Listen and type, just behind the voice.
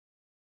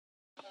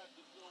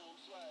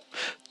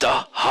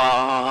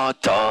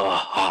da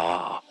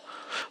ha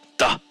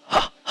da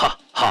ha ha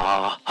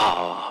ha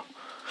ha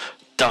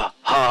da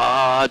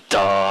ha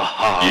da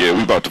ha. Yeah,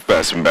 we about to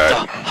fasten back.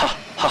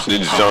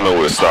 Y'all know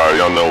where it started.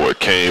 Y'all know where it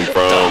came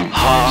from.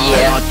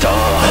 Yeah.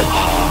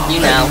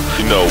 You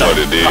know what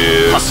it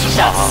is.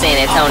 Shout to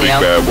San Antonio.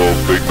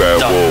 Big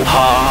Bad Wolf.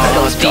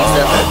 Ghost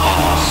Pizza.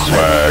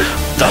 Swag.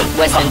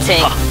 Western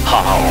Tink.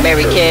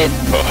 Mary Kid.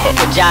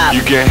 Good job.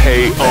 You can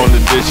hate on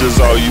the dishes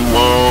all you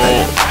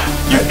want.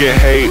 You can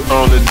hate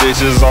on the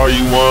dishes all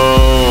you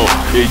want.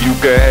 Yeah, you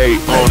can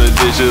hate on the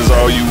dishes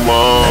all you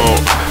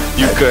want.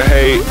 You can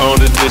hate on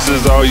the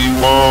dishes all you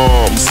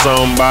want.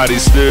 Somebody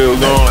still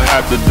gonna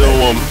have to do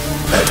them.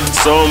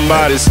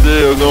 Somebody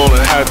still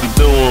gonna have to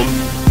do them.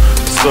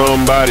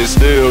 Somebody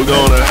still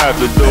gonna have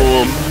to do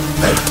them.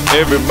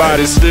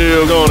 Everybody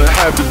still gonna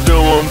have to do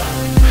them.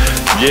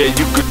 Yeah,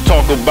 you could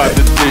talk about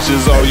the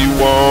dishes all you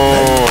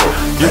want.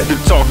 You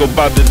could talk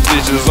about the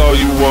dishes all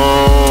you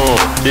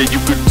want. Yeah, you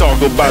could talk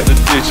about the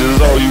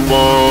dishes all you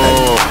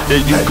want.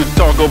 Yeah, you could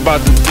talk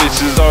about the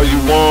dishes all you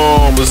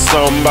want. But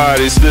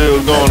somebody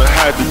still gonna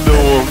have to do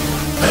them.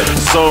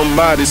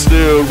 Somebody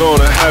still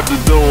gonna have to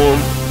do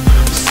them.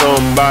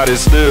 Somebody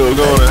still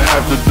gonna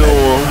have to do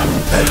them.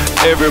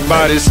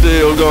 Everybody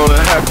still gonna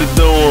have to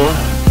do them.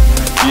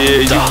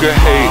 Yeah, you could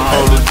hate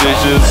on the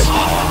dishes.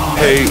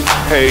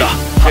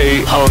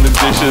 Hate on the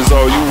dishes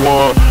all you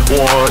want.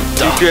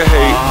 You can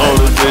hate on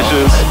the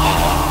dishes.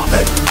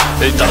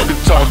 And you can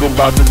talk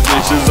about the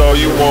dishes all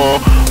you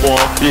want.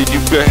 Yeah, you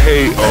can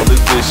hate on the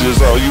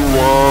dishes all you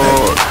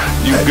want.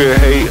 You can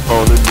hate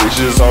on the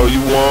dishes all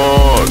you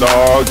want,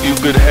 dog. You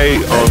could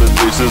hate on the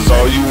dishes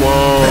all you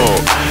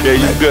want. Yeah,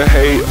 you could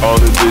hate on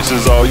the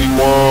dishes all you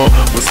want.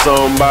 But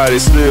somebody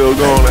still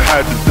gonna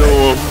have to do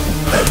them.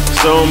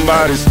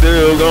 Somebody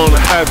still gonna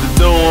have to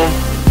do them.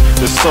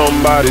 And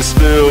somebody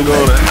still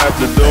gonna have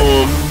to do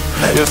them.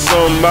 Yeah,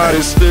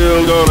 somebody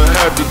still gonna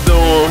have to do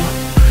them.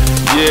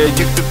 Yeah,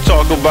 you can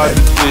talk about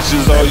the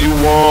dishes all you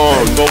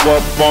want. Go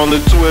up on the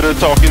Twitter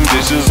talking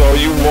dishes all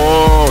you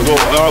want. Go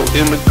out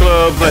in the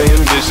club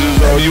playing dishes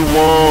all you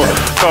want.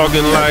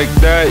 Talking like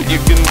that you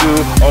can do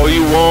all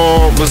you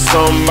want. But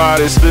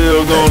somebody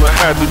still gonna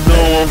have to do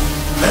them.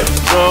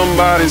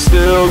 Somebody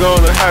still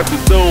gonna have to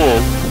do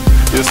them.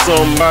 Yeah,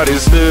 somebody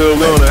still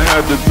gonna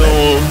have to do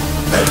them.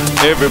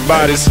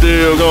 Everybody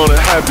still gonna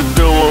have to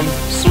do them.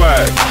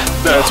 Swag,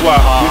 that's why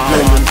we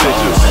doing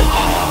dishes.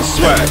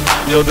 Swag,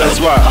 yo, that's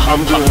why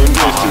I'm doing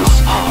dishes.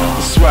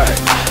 Swag,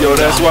 yo,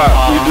 that's why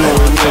we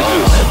doing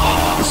dishes.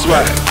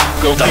 Swag,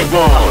 go keep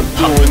on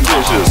doing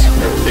dishes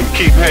and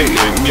keep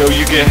hating. Yo,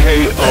 you can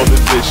hate on the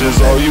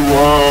dishes all you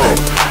want.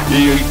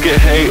 You can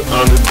hate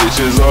on the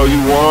dishes all you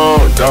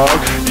want, dog.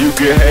 You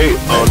can hate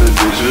on the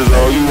dishes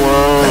all you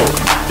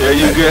want. Yeah,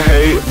 you can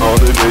hate on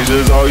the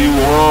dishes all you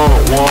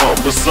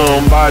want, but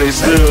somebody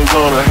still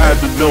gonna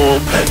have to do them.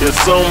 Yeah,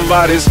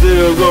 somebody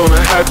still gonna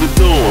have to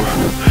do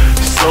them.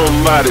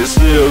 Somebody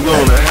still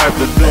gonna have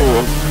to do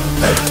them.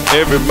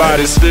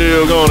 Everybody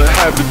still gonna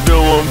have to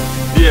do them.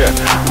 Yeah,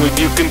 well,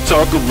 you can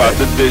talk about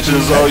the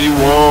dishes all you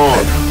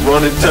want.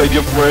 Run and tell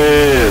your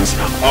friends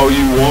all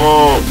you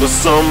want, but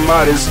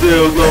somebody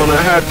still gonna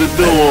have to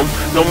do them.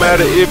 No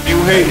matter if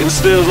you hating,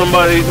 still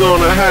somebody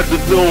gonna have to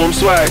do them.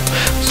 Swag,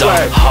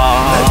 swag. Da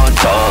ha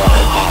da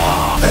ha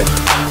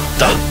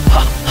da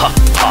ha ha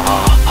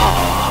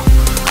ha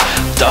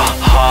da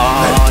ha.